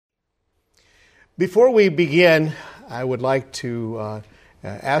Before we begin, I would like to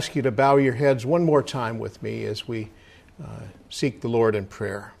ask you to bow your heads one more time with me as we seek the Lord in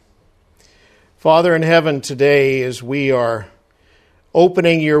prayer. Father in heaven, today as we are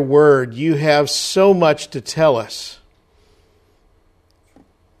opening your word, you have so much to tell us,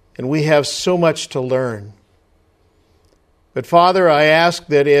 and we have so much to learn. But Father, I ask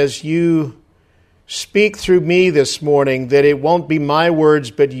that as you speak through me this morning, that it won't be my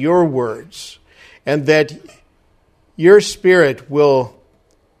words but your words, and that your Spirit will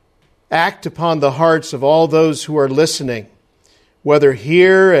act upon the hearts of all those who are listening, whether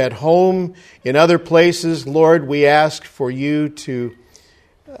here, at home, in other places. Lord, we ask for you to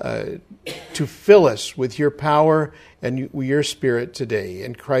fill us with your power and your Spirit today.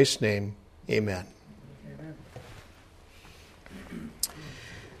 In Christ's name, amen.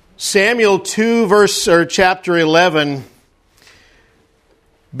 Samuel 2, chapter 11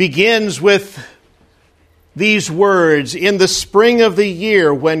 begins with these words: in the spring of the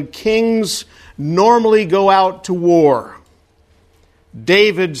year, when kings normally go out to war,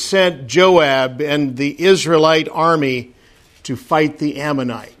 David sent Joab and the Israelite army to fight the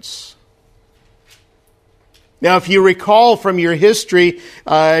Ammonites. Now, if you recall from your history,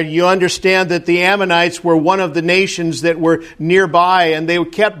 you understand that the Ammonites were one of the nations that were nearby, and they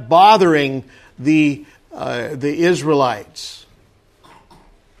kept bothering the Israelites.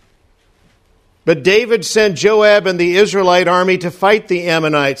 But David sent Joab and the Israelite army to fight the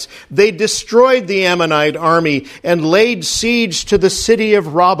Ammonites. They destroyed the Ammonite army and laid siege to the city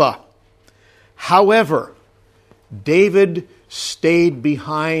of Rabbah. However, David stayed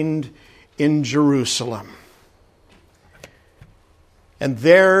behind in Jerusalem. And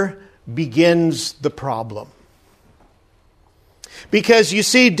there begins the problem. Because you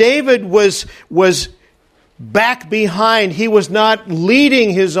see, David was back behind. He was not leading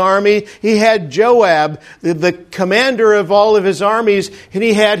his army. He had Joab, the commander of all of his armies, and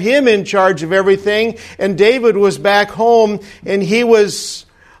he had him in charge of everything. And David was back home, and he was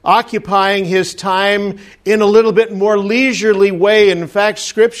occupying his time in a little bit more leisurely way. And in fact,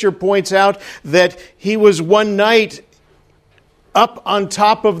 Scripture points out that he was one night up on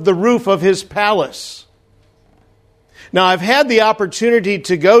top of the roof of his palace. Now, I've had the opportunity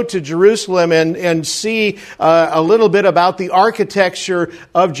to go to Jerusalem and see a little bit about the architecture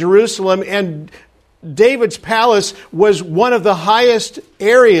of Jerusalem, and David's palace was one of the highest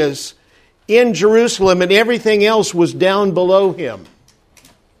areas in Jerusalem, and everything else was down below him.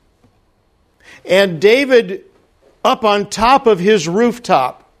 And David, up on top of his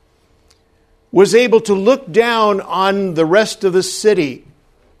rooftop, was able to look down on the rest of the city.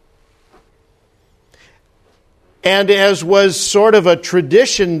 And as was sort of a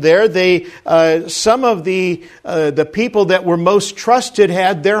tradition there, some of the people that were most trusted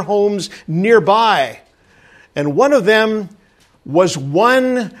had their homes nearby. And one of them was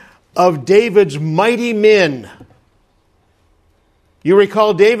one of David's mighty men. You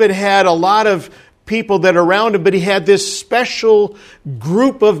recall David had a lot of people that are around him, but he had this special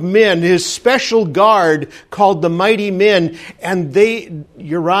group of men, his special guard called the mighty men, and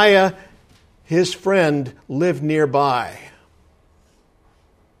Uriah, his friend, lived nearby.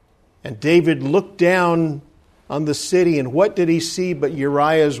 And David looked down on the city, and what did he see but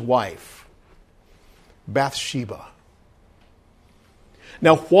Uriah's wife, Bathsheba?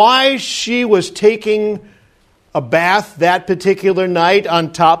 Now, why she was taking a bath that particular night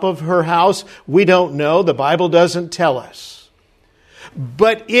on top of her house, we don't know. The Bible doesn't tell us.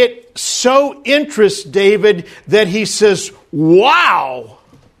 But it so interests David that he says, "Wow!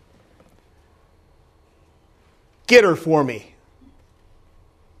 Get her for me.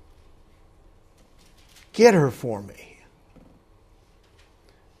 Get her for me."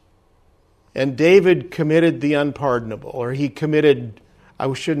 And David committed the unpardonable, or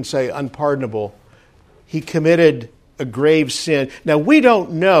I shouldn't say unpardonable, he committed a grave sin. Now, we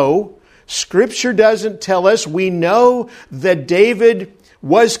don't know. Scripture doesn't tell us. We know that David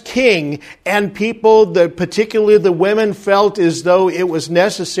was king, and people, particularly the women, felt as though it was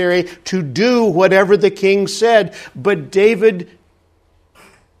necessary to do whatever the king said. But David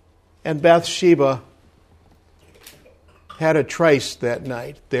and Bathsheba had a tryst that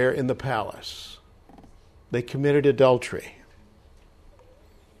night there in the palace. They committed adultery.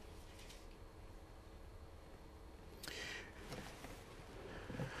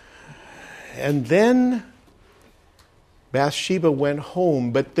 And then Bathsheba went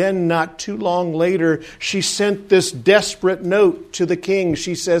home, but then not too long later, she sent this desperate note to the king.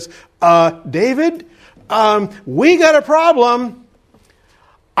 She says, David, we got a problem.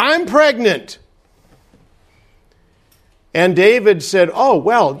 I'm pregnant. And David said, oh,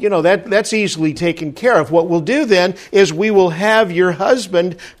 well, that's easily taken care of. What we'll do then is we will have your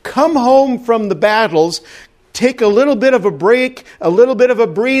husband come home from the battles, take a little bit of a break, a little bit of a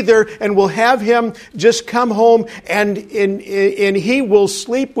breather, and we'll have him just come home and he will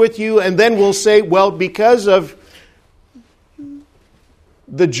sleep with you. And then we'll say, well, because of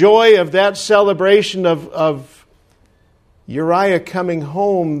the joy of that celebration of Uriah coming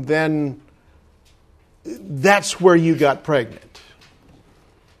home, then that's where you got pregnant.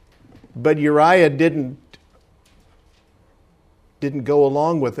 But Uriah didn't go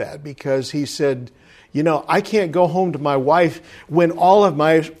along with that, because he said, I can't go home to my wife when all of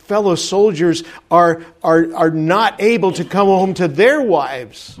my fellow soldiers are not able to come home to their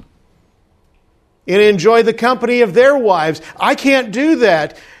wives and enjoy the company of their wives. I can't do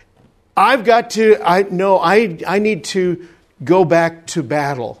that. I need to go back to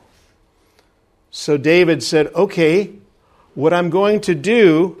battle. So David said, okay, what I'm going to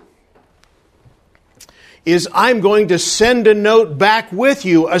do is I'm going to send a note back with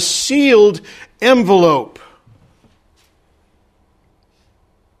you, a sealed envelope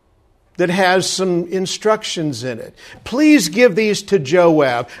that has some instructions in it. Please give these to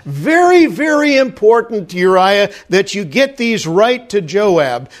Joab. Very, very important, Uriah, that you get these right to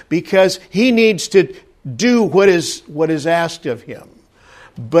Joab, because he needs to do what is asked of him.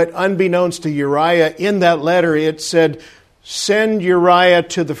 But unbeknownst to Uriah, in that letter it said, send Uriah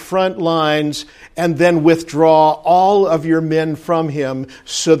to the front lines and then withdraw all of your men from him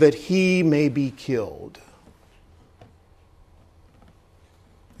so that he may be killed.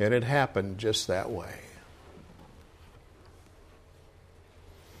 And it happened just that way.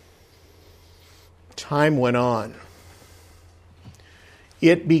 Time went on.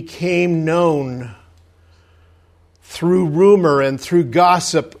 It became known through rumor and through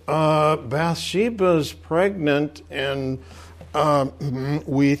gossip, Bathsheba's pregnant, and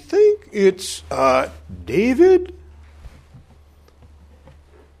we think it's David.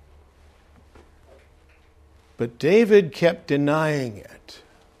 But David kept denying it.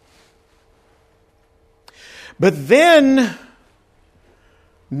 But then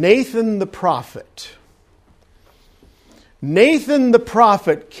Nathan the prophet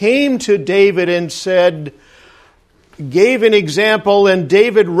came to David and gave an example, and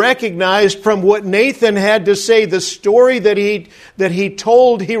David recognized from what Nathan had to say, the story that he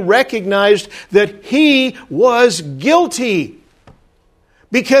told, he recognized that he was guilty.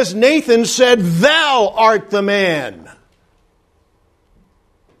 Because Nathan said, "Thou art the man.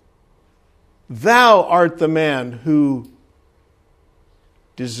 Thou art the man who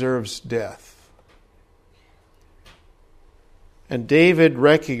deserves death." And David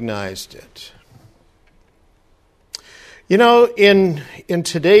recognized it. In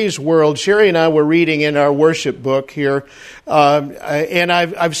today's world, Sherry and I were reading in our worship book here, and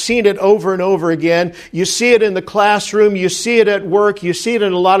I've seen it over and over again. You see it in the classroom, you see it at work, you see it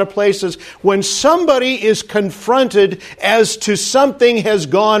in a lot of places. When somebody is confronted as to something has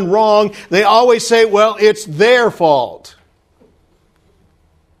gone wrong, they always say, well, it's their fault.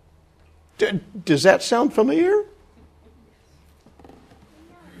 Does that sound familiar?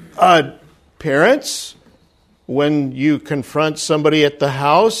 Parents, when you confront somebody at the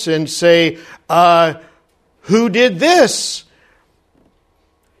house and say, who did this?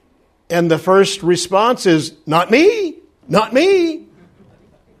 And the first response is, not me, not me,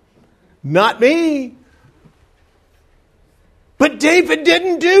 not me. But David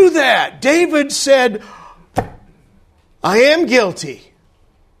didn't do that. David said, I am guilty.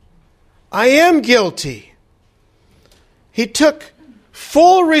 I am guilty. He took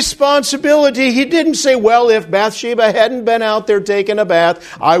full responsibility. He didn't say, well, if Bathsheba hadn't been out there taking a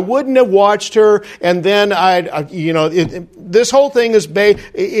bath, I wouldn't have watched her, and then this whole thing is,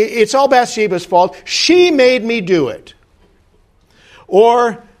 it's all Bathsheba's fault. She made me do it.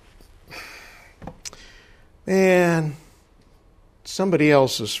 Or, man, somebody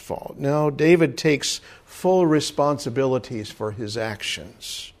else's fault. No, David takes full responsibilities for his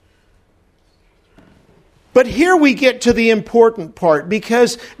actions. But here we get to the important part,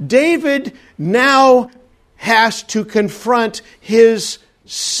 because David now has to confront his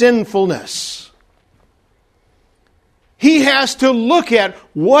sinfulness. He has to look at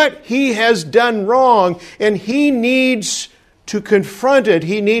what he has done wrong, and he needs to confront it.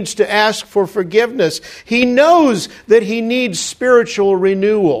 He needs to ask for forgiveness. He knows that he needs spiritual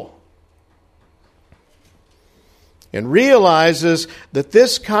renewal, and realizes that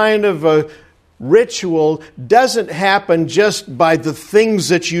this kind of a ritual doesn't happen just by the things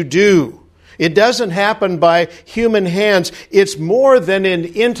that you do. It doesn't happen by human hands. It's more than an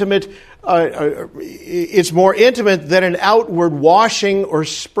intimate it's more intimate than an outward washing or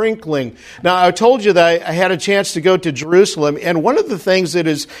sprinkling. Now, I told you that I had a chance to go to Jerusalem, and one of the things that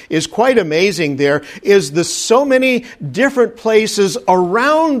is quite amazing there is the so many different places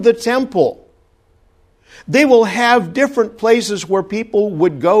around the temple. They will have different places where people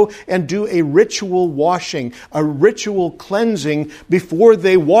would go and do a ritual washing, a ritual cleansing before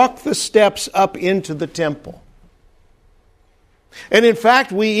they walk the steps up into the temple. And in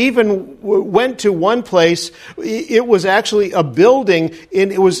fact, we even went to one place. It was actually a building,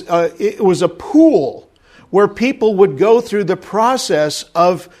 and it was a pool where people would go through the process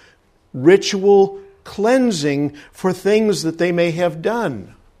of ritual cleansing for things that they may have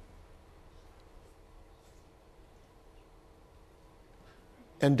done.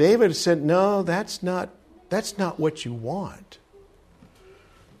 And David said, no, that's not what you want.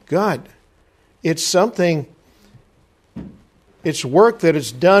 God, it's something, it's work that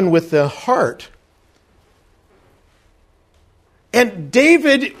is done with the heart. And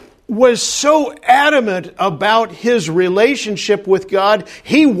David was so adamant about his relationship with God,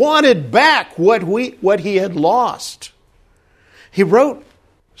 he wanted back what he had lost. He wrote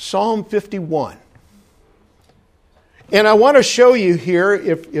Psalm 51. And I want to show you here,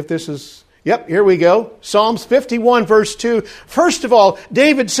 if this is, yep, here we go. Psalms 51, verse 2. First of all,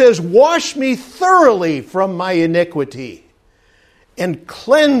 David says, wash me thoroughly from my iniquity and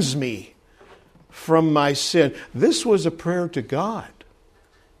cleanse me from my sin. This was a prayer to God.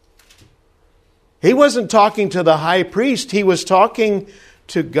 He wasn't talking to the high priest. He was talking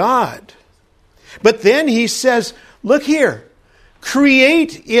to God. But then he says, look here.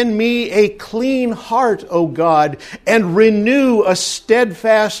 Create in me a clean heart, O God, and renew a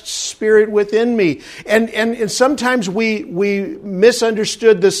steadfast spirit within me. And sometimes we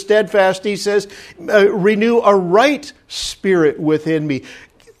misunderstood the steadfast. He says, renew a right spirit within me.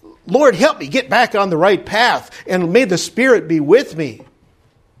 Lord, help me get back on the right path, and may the Spirit be with me.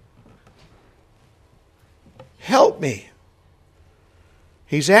 Help me.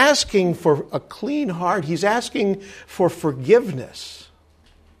 He's asking for a clean heart. He's asking for forgiveness.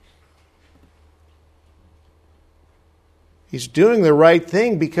 He's doing the right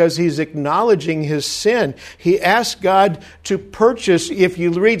thing because he's acknowledging his sin. He asked God to purchase, if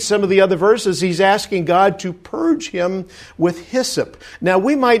you read some of the other verses, he's asking God to purge him with hyssop. Now,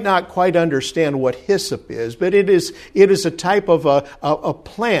 we might not quite understand what hyssop is, but it is a type of a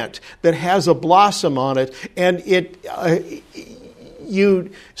plant that has a blossom on it, and you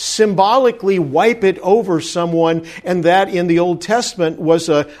symbolically wipe it over someone, and that in the Old Testament was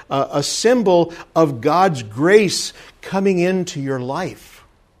a symbol of God's grace coming into your life.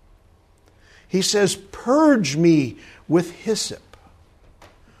 He says, purge me with hyssop,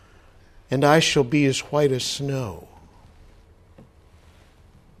 and I shall be as white as snow.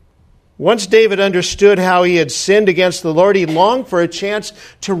 Once David understood how he had sinned against the Lord, he longed for a chance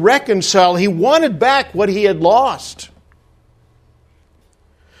to reconcile. He wanted back what he had lost.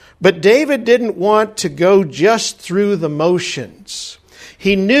 But David didn't want to go just through the motions.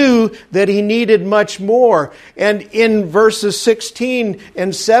 He knew that he needed much more. And in verses 16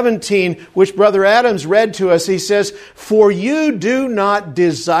 and 17, which Brother Adams read to us, he says, for you do not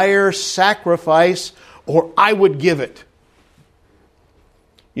desire sacrifice, or I would give it.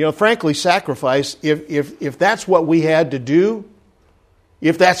 You know, frankly, sacrifice, if that's what we had to do,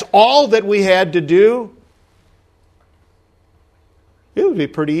 if that's all that we had to do, it would be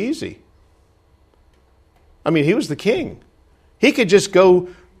pretty easy. I mean, he was the king. He could just go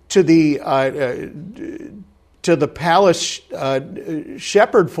to the palace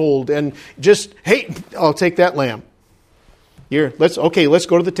shepherd fold and just, hey, I'll take that lamb. Here, let's go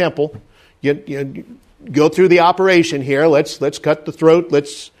to the temple. You go through the operation here. Let's cut the throat.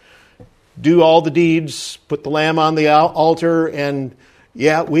 Let's do all the deeds. Put the lamb on the altar, and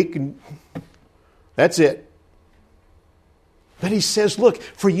yeah, we can. That's it. But he says, look,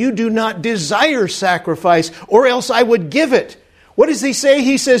 for you do not desire sacrifice, or else I would give it. What does he say?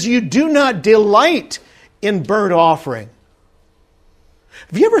 He says, you do not delight in burnt offering.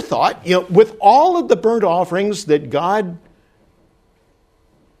 Have you ever thought, with all of the burnt offerings that God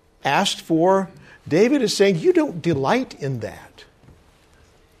asked for, David is saying, you don't delight in that.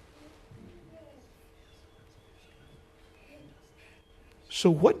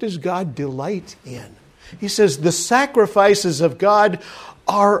 So what does God delight in? He says, the sacrifices of God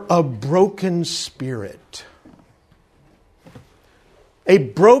are a broken spirit. A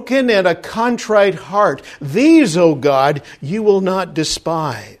broken and a contrite heart. These, O God, you will not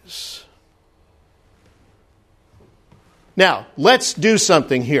despise. Now, let's do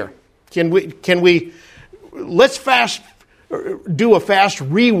something here. Let's fast do a fast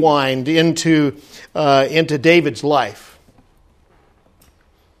rewind into David's life.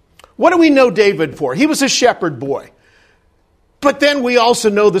 What do we know David for? He was a shepherd boy. But then we also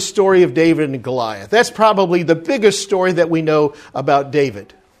know the story of David and Goliath. That's probably the biggest story that we know about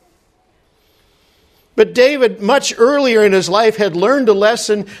David. But David, much earlier in his life, had learned a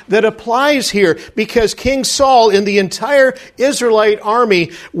lesson that applies here, because King Saul and the entire Israelite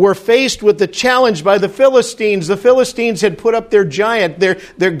army were faced with the challenge by the Philistines. The Philistines had put up their giant,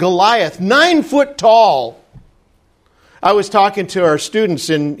 their Goliath, 9 foot tall. I was talking to our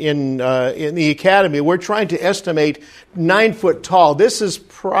students in the academy. We're trying to estimate 9 foot tall. This is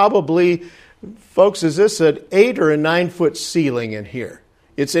probably, folks, is this an 8 or a 9 foot ceiling in here?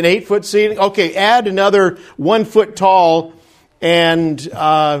 It's an 8 foot ceiling. Okay, add another 1 foot tall. And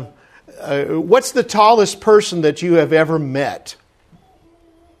what's the tallest person that you have ever met?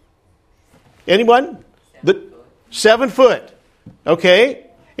 Anyone? 7 foot. Okay.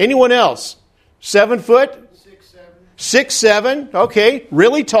 Anyone else? 7 foot? 6'7". Okay,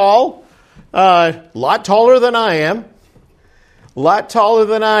 really tall. Lot taller than I am.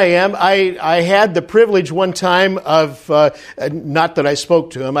 I had the privilege one time of, not that I spoke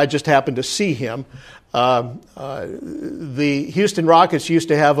to him, I just happened to see him. The Houston Rockets used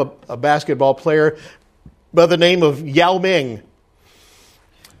to have a basketball player by the name of Yao Ming.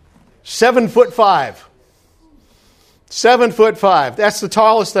 7'5". 7'5". That's the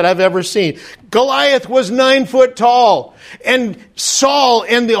tallest that I've ever seen. Goliath was 9 foot tall. And Saul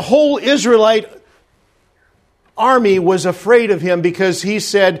and the whole Israelite army was afraid of him, because he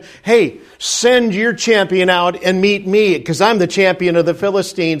said, hey, send your champion out and meet me, because I'm the champion of the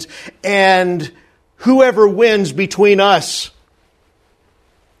Philistines. And whoever wins between us,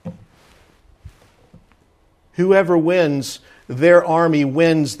 whoever wins, their army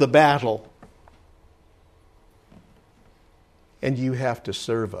wins the battle. And you have to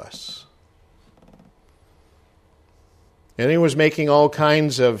serve us. And he was making all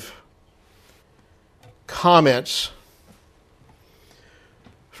kinds of comments.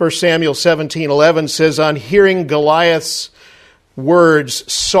 1 Samuel 17:11 says, on hearing Goliath's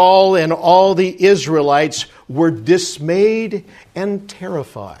words, Saul and all the Israelites were dismayed and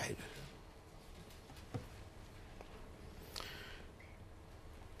terrified.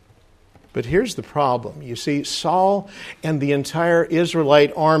 But here's the problem. You see, Saul and the entire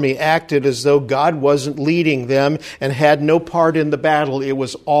Israelite army acted as though God wasn't leading them and had no part in the battle. It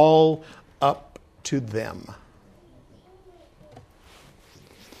was all up to them.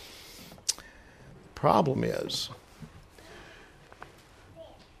 The problem is,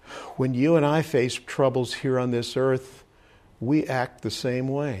 when you and I face troubles here on this earth, we act the same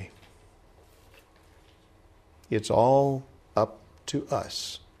way. It's all up to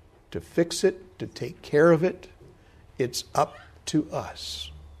us. To fix it, to take care of it, it's up to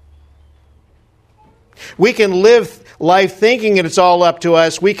us. We can live life thinking it's all up to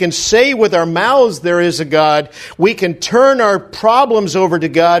us. We can say with our mouths there is a God. We can turn our problems over to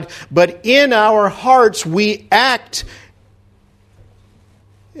God, but in our hearts we act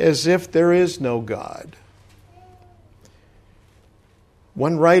as if there is no God.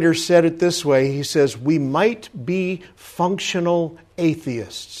 One writer said it this way. He says, we might be functional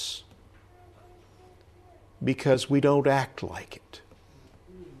atheists because we don't act like it.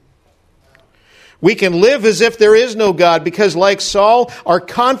 We can live as if there is no God because, like Saul, our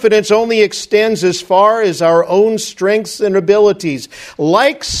confidence only extends as far as our own strengths and abilities.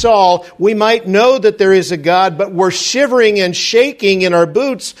 Like Saul, we might know that there is a God, but we're shivering and shaking in our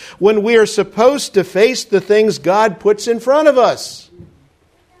boots when we are supposed to face the things God puts in front of us.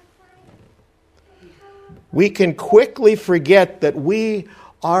 We can quickly forget that we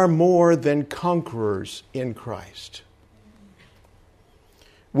are more than conquerors in Christ.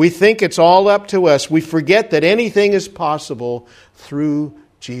 We think it's all up to us. We forget that anything is possible through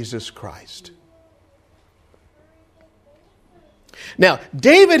Jesus Christ. Now,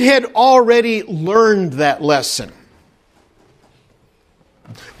 David had already learned that lesson.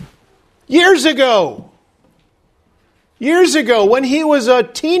 Years ago, when he was a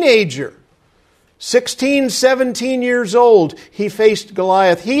teenager, 16, 17 years old, he faced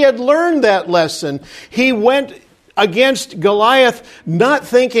Goliath. He had learned that lesson. He went against Goliath not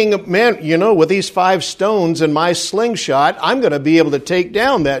thinking, man, with these 5 stones and my slingshot, I'm going to be able to take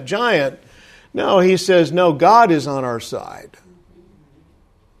down that giant. No, he says, no, God is on our side.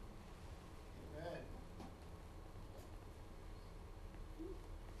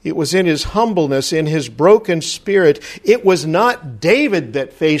 It was in his humbleness, in his broken spirit. It was not David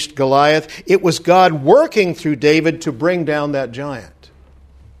that faced Goliath. It was God working through David to bring down that giant.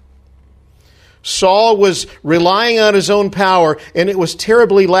 Saul was relying on his own power, and it was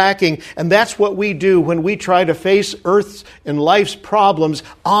terribly lacking. And that's what we do when we try to face earth's and life's problems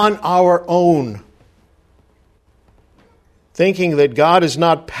on our own, thinking that God is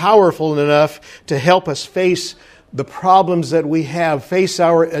not powerful enough to help us face the problems that we have, face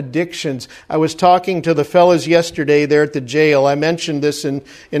our addictions. I was talking to the fellas yesterday there at the jail. I mentioned this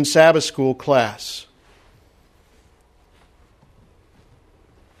in Sabbath school class.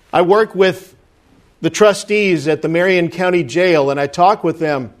 I work with the trustees at the Marion County Jail, and I talk with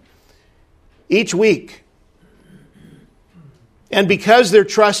them each week. And because they're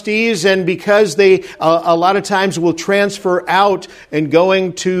trustees and because they a lot of times will transfer out and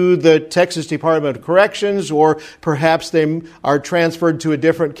going to the Texas Department of Corrections, or perhaps they are transferred to a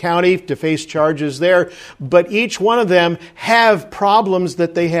different county to face charges there. But each one of them have problems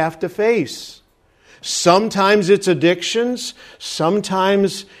that they have to face. Sometimes it's addictions.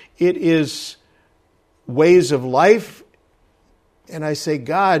 Sometimes it is ways of life. And I say,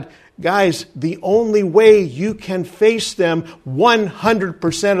 God, guys, the only way you can face them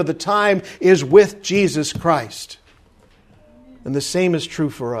 100% of the time is with Jesus Christ. And the same is true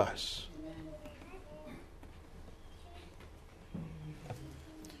for us.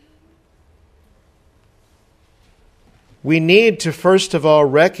 We need to first of all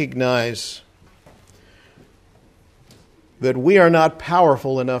recognize that we are not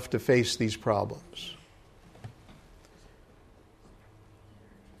powerful enough to face these problems.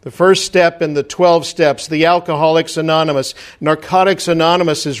 The first step in the 12 steps, the Alcoholics Anonymous, Narcotics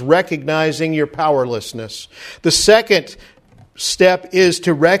Anonymous, is recognizing your powerlessness. The second step is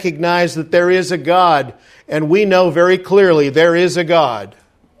to recognize that there is a God, and we know very clearly there is a God.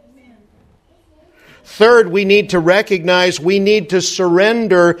 Third, we need to recognize we need to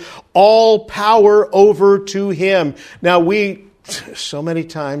surrender all power over to Him. Now, so many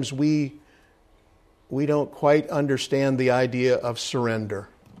times we don't quite understand the idea of surrender.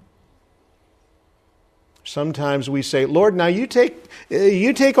 Sometimes we say, Lord, now you take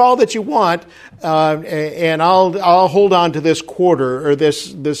all that you want, and I'll hold on to this quarter or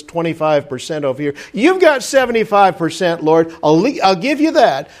this 25% over here. You've got 75%, Lord. I'll give you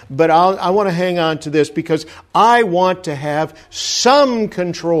that, but I want to hang on to this because I want to have some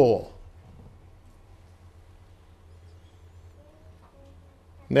control.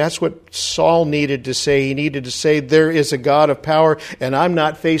 And that's what Saul needed to say. He needed to say, there is a God of power, and I'm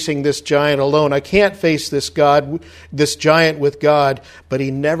not facing this giant alone. I can't face this giant with God. But he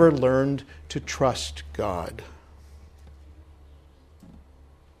never learned to trust God.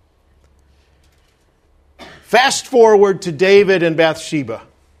 Fast forward to David and Bathsheba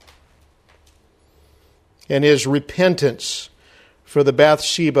and his repentance for the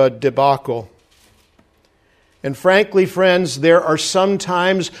Bathsheba debacle. And frankly, friends, there are some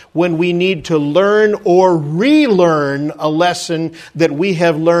times when we need to learn or relearn a lesson that we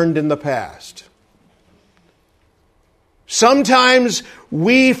have learned in the past. Sometimes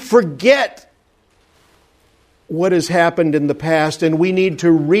we forget what has happened in the past and we need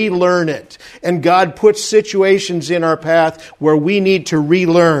to relearn it. And God puts situations in our path where we need to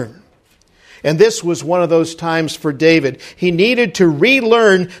relearn. And this was one of those times for David. He needed to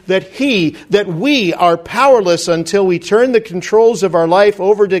relearn that we are powerless until we turn the controls of our life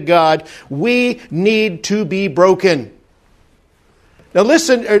over to God. We need to be broken. Now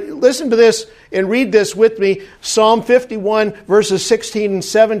listen to this and read this with me. Psalm 51 verses 16 and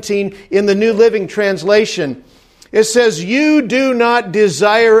 17 in the New Living Translation. It says, "You do not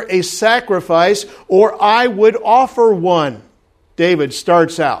desire a sacrifice, or I would offer one." David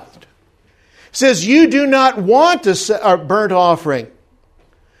starts out. Says, you do not want a burnt offering.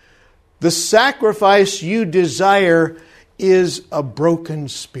 The sacrifice you desire is a broken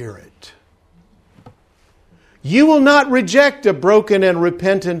spirit. You will not reject a broken and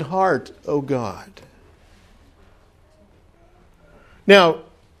repentant heart, O God. Now,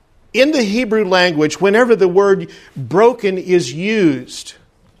 in the Hebrew language, whenever the word broken is used,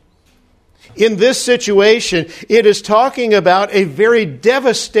 in this situation, it is talking about a very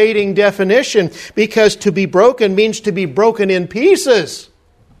devastating definition, because to be broken means to be broken in pieces.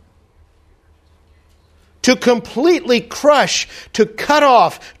 To completely crush, to cut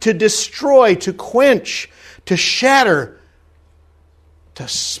off, to destroy, to quench, to shatter, to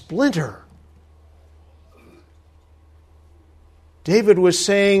splinter. David was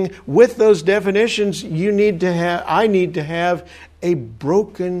saying, with those definitions, I need to have a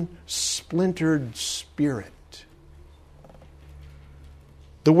broken, splintered spirit.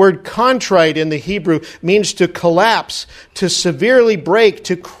 The word contrite in the Hebrew means to collapse, to severely break,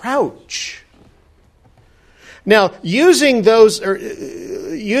 to crouch. Now, using those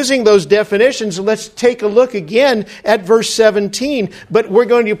definitions, let's take a look again at verse 17. But we're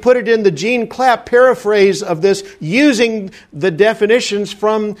going to put it in the Gene Clapp paraphrase of this, using the definitions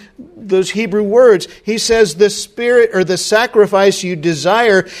from those Hebrew words. He says, the spirit or the sacrifice you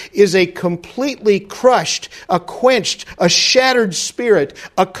desire is a completely crushed, a quenched, a shattered spirit,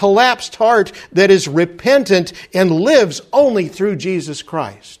 a collapsed heart that is repentant and lives only through Jesus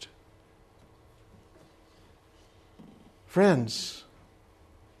Christ. Friends,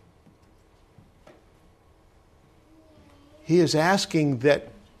 he is asking that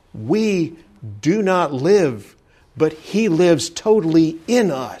we do not live, but he lives totally in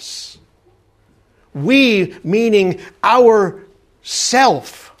us. We, meaning our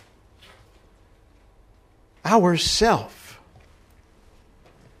self. Our self.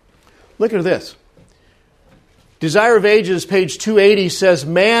 Look at this. Desire of Ages, page 280, says,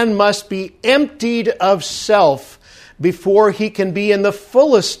 man must be emptied of self before he can be, in the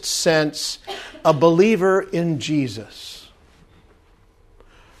fullest sense, a believer in Jesus.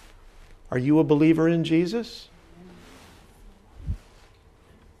 Are you a believer in Jesus?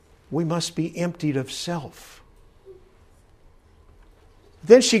 We must be emptied of self.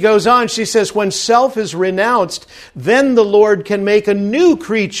 Then she goes on, she says, when self is renounced, then the Lord can make a new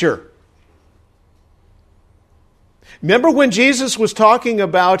creature. Remember when Jesus was talking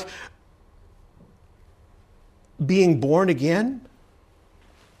about being born again?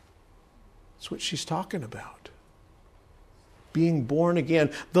 That's what she's talking about. Being born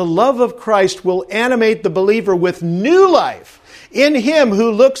again. The love of Christ will animate the believer with new life in him who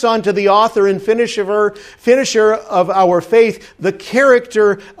looks onto the author and finisher of our faith. The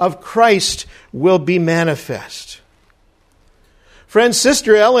character of Christ will be manifest. Friends,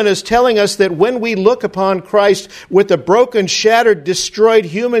 Sister Ellen is telling us that when we look upon Christ with a broken, shattered, destroyed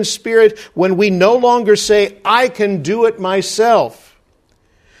human spirit, when we no longer say, I can do it myself,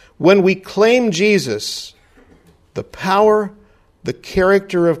 when we claim Jesus, the power, the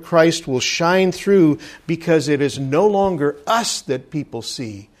character of Christ will shine through, because it is no longer us that people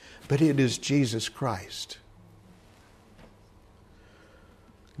see, but it is Jesus Christ.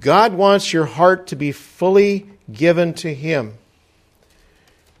 God wants your heart to be fully given to Him.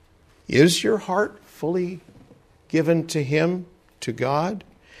 Is your heart fully given to Him, to God?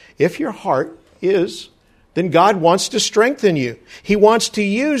 If your heart is, then God wants to strengthen you. He wants to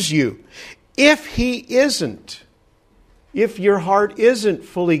use you. If He isn't, if your heart isn't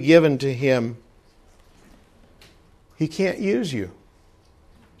fully given to Him, He can't use you.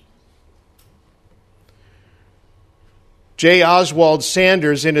 J. Oswald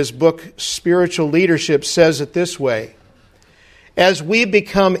Sanders, in his book Spiritual Leadership, says it this way: as we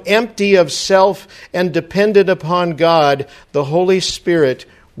become empty of self and dependent upon God, the Holy Spirit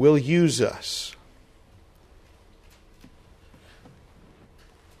will use us.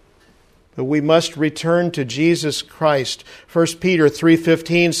 But we must return to Jesus Christ. 1 Peter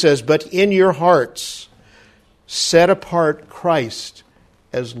 3:15 says, but in your hearts set apart Christ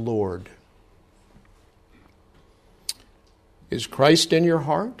as Lord. Is Christ in your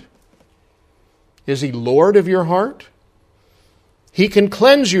heart? Is He Lord of your heart? He can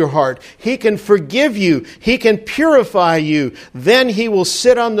cleanse your heart. He can forgive you. He can purify you. Then He will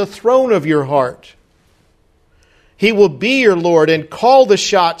sit on the throne of your heart. He will be your Lord and call the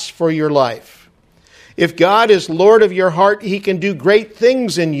shots for your life. If God is Lord of your heart, He can do great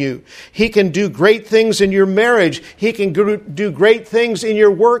things in you. He can do great things in your marriage. He can do great things in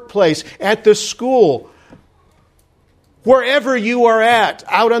your workplace, at the school, wherever you are at,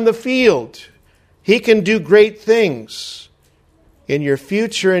 out on the field. He can do great things in your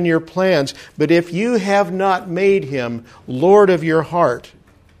future and your plans. But if you have not made Him Lord of your heart,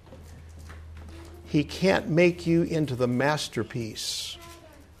 He can't make you into the masterpiece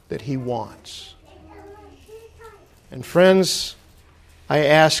that He wants. And friends, I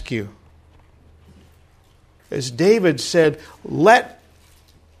ask you, as David said, let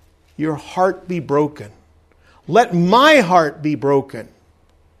your heart be broken. Let my heart be broken.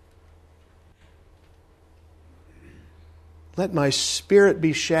 Let my spirit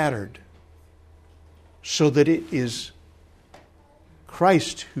be shattered, so that it is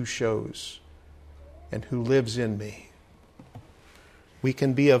Christ who shows and who lives in me. We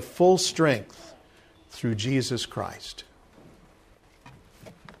can be of full strength through Jesus Christ.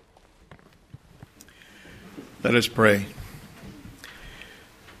 Let us pray.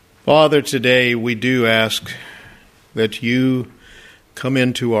 Father, today we do ask that You come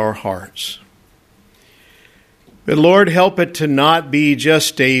into our hearts. But Lord, help it to not be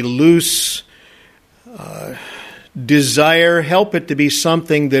just a loose desire. Help it to be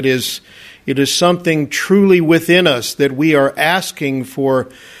something that is something truly within us that we are asking for.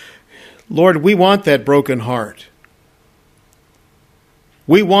 Lord, we want that broken heart.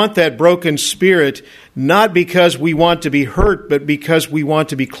 We want that broken spirit, not because we want to be hurt, but because we want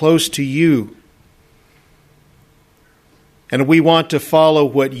to be close to you. And we want to follow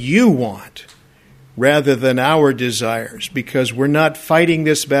what you want rather than our desires, because we're not fighting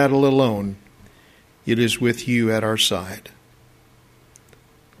this battle alone. It is with you at our side.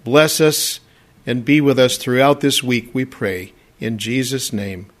 Bless us and be with us throughout this week, we pray. In Jesus'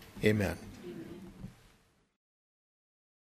 name, amen.